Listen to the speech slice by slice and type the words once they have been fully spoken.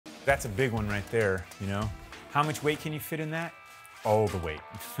That's a big one right there, you know? How much weight can you fit in that? All the weight.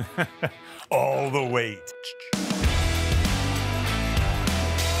 All the weight.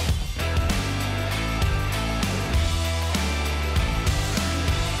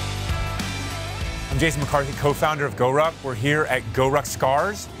 I'm Jason McCarthy, co-founder of GORUCK. We're here at GORUCK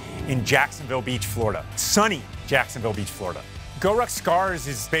Scars in Jacksonville Beach, Florida. Sunny Jacksonville Beach, Florida. GORUCK Scars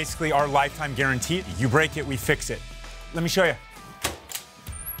is basically our lifetime guarantee. You break it, we fix it. Let me show you.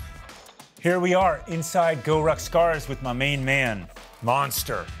 Here we are inside GORUCK Scars with my main man,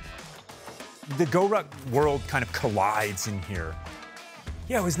 Monster. The GORUCK world kind of collides in here.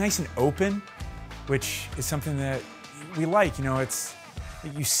 Yeah, it was nice and open, which is something that we like. You know,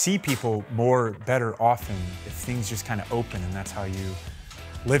 you see people better often if things just kind of open, and that's how you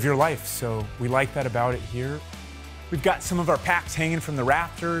live your life. So we like that about it here. We've got some of our packs hanging from the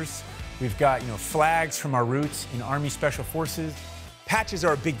rafters. We've got, flags from our roots in Army Special Forces. Patches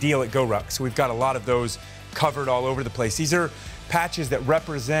are a big deal at GORUCK, so we've got a lot of those covered all over the place. These are patches that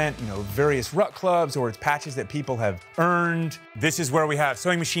represent, various ruck clubs, or it's patches that people have earned. This is where we have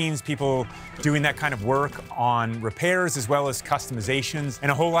sewing machines, people doing that kind of work on repairs as well as customizations, and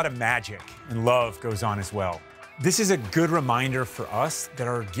a whole lot of magic and love goes on as well. This is a good reminder for us that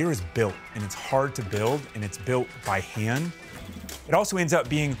our gear is built, and it's hard to build, and it's built by hand. It also ends up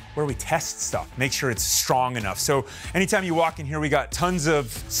being where we test stuff, make sure it's strong enough. So anytime you walk in here, we got tons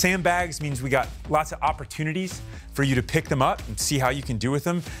of sandbags, means we got lots of opportunities for you to pick them up and see how you can do with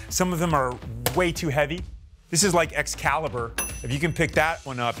them. Some of them are way too heavy. This is like Excalibur. If you can pick that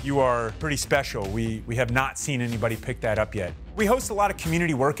one up, you are pretty special. We have not seen anybody pick that up yet. We host a lot of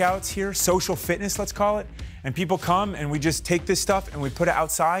community workouts here, social fitness, let's call it. And people come and we just take this stuff and we put it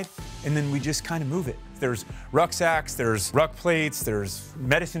outside and then we just kind of move it. There's rucksacks, there's ruck plates, there's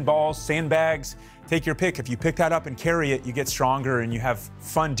medicine balls, sandbags. Take your pick. If you pick that up and carry it, you get stronger and you have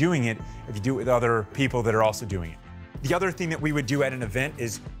fun doing it if you do it with other people that are also doing it. The other thing that we would do at an event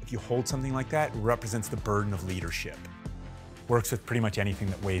is if you hold something like that, it represents the burden of leadership. Works with pretty much anything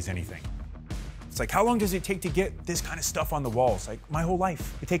that weighs anything. It's like, how long does it take to get this kind of stuff on the walls? Like, my whole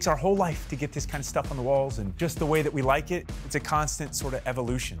life. It takes our whole life to get this kind of stuff on the walls, and just the way that we like it, it's a constant sort of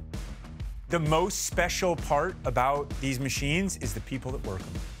evolution. The most special part about these machines is the people that work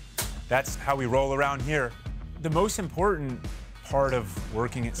them. That's how we roll around here. The most important part of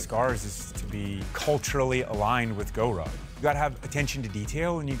working at Scars is to be culturally aligned with GORUCK. You gotta have attention to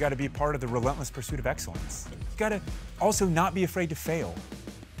detail, and you gotta be part of the relentless pursuit of excellence. You gotta also not be afraid to fail.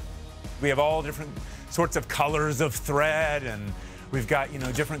 We have all different sorts of colors of thread, and we've got,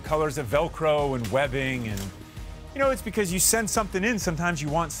 different colors of Velcro and webbing, and it's because you send something in, sometimes you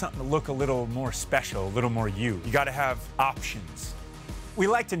want something to look a little more special, a little more you. You gotta have options. We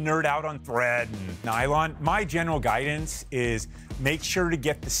like to nerd out on thread and nylon. My general guidance is make sure to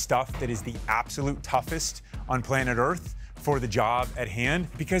get the stuff that is the absolute toughest on planet Earth for the job at hand,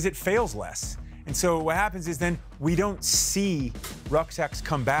 because it fails less. And so what happens is then we don't see rucksacks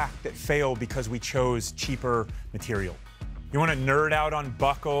come back that fail because we chose cheaper material. You want to nerd out on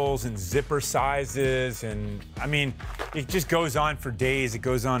buckles and zipper sizes, and it just goes on for days. It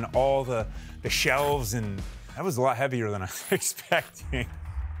goes on all the shelves, and that was a lot heavier than I was expecting.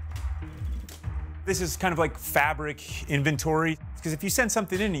 This is kind of like fabric inventory, because if you send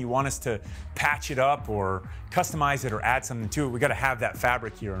something in and you want us to patch it up or customize it or add something to it, we got to have that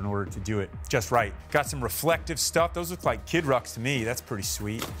fabric here in order to do it just right. Got some reflective stuff. Those look like kid rucks to me. That's pretty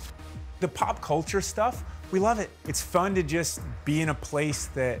sweet. The pop culture stuff, we love it. It's fun to just be in a place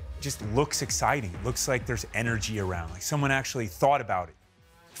that just looks exciting. It looks like there's energy around, like someone actually thought about it.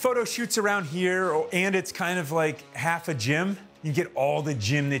 Photo shoots around here, and it's kind of like half a gym. You get all the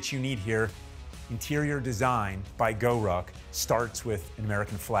gym that you need here. Interior design by GORUCK starts with an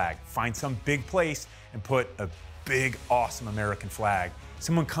American flag. Find some big place and put a big, awesome American flag.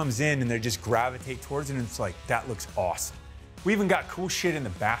 Someone comes in and they just gravitate towards it, and it's like, that looks awesome. We even got cool shit in the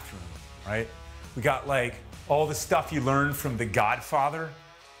bathroom, right? We got like all the stuff you learned from The Godfather,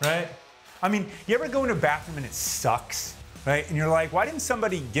 right? You ever go in a bathroom and it sucks, right? And you're like, why didn't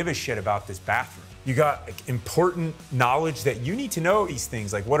somebody give a shit about this bathroom? You got important knowledge that you need to know these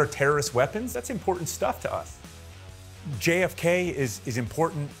things, like what are terrorist weapons? That's important stuff to us. JFK is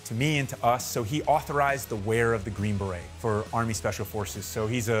important to me and to us, so he authorized the wear of the Green Beret for Army Special Forces. So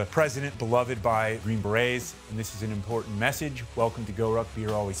he's a president beloved by Green Berets, and this is an important message. Welcome to GORUCK,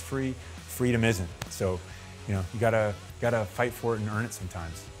 beer always free. Freedom isn't. So, you gotta fight for it and earn it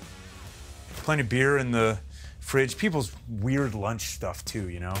sometimes. Plenty of beer in the fridge. People's weird lunch stuff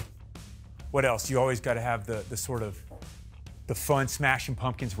too, What else? You always gotta have the sort of the fun Smashing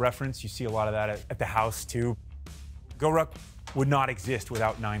Pumpkins reference. You see a lot of that at the house too. GORUCK would not exist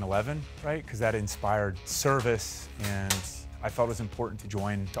without 9/11, right? Because that inspired service, and I felt it was important to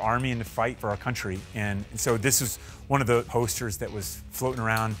join the Army and to fight for our country. And so this is one of the posters that was floating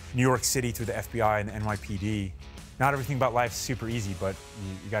around New York City through the FBI and the NYPD. Not everything about life is super easy, but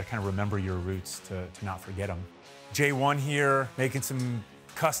you got to kind of remember your roots to not forget them. J1 here, making some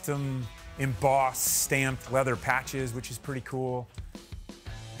custom embossed, stamped leather patches, which is pretty cool.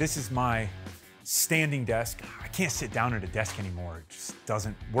 This is my standing desk. I can't sit down at a desk anymore. It just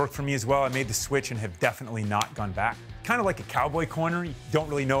doesn't work for me as well. I made the switch and have definitely not gone back. Kind of like a cowboy corner. You don't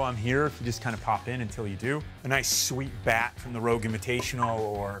really know I'm here if you just kind of pop in until you do. A nice sweet bat from the Rogue Invitational,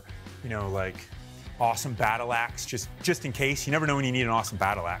 or, you know, like awesome battle axe, just in case. You never know when you need an awesome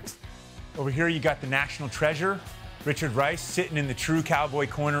battle axe. Over here you got the national treasure, Richard Rice, sitting in the true cowboy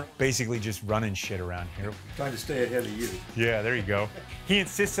corner, basically just running shit around here. Trying to stay ahead of you. Yeah, there you go. He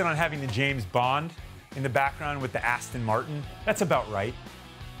insisted on having the James Bond in the background with the Aston Martin. That's about right.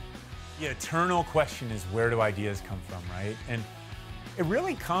 The eternal question is, where do ideas come from, right? And it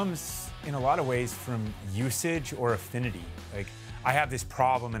really comes in a lot of ways from usage or affinity. Like, I have this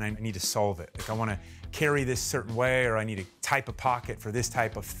problem and I need to solve it. Like, I want to carry this certain way, or I need to type a pocket for this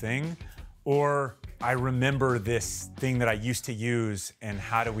type of thing. Or I remember this thing that I used to use, and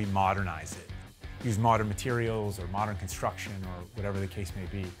how do we modernize it? Use modern materials or modern construction or whatever the case may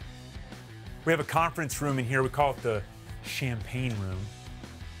be. We have a conference room in here. We call it the champagne room.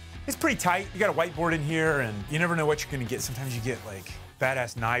 It's pretty tight. You got a whiteboard in here, and you never know what you're gonna get. Sometimes you get like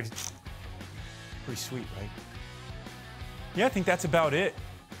badass knives. Pretty sweet, right? Yeah, I think that's about it.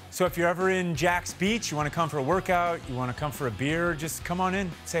 So if you're ever in Jax Beach, you wanna come for a workout, you wanna come for a beer, just come on in,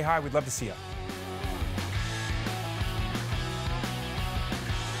 say hi, we'd love to see you.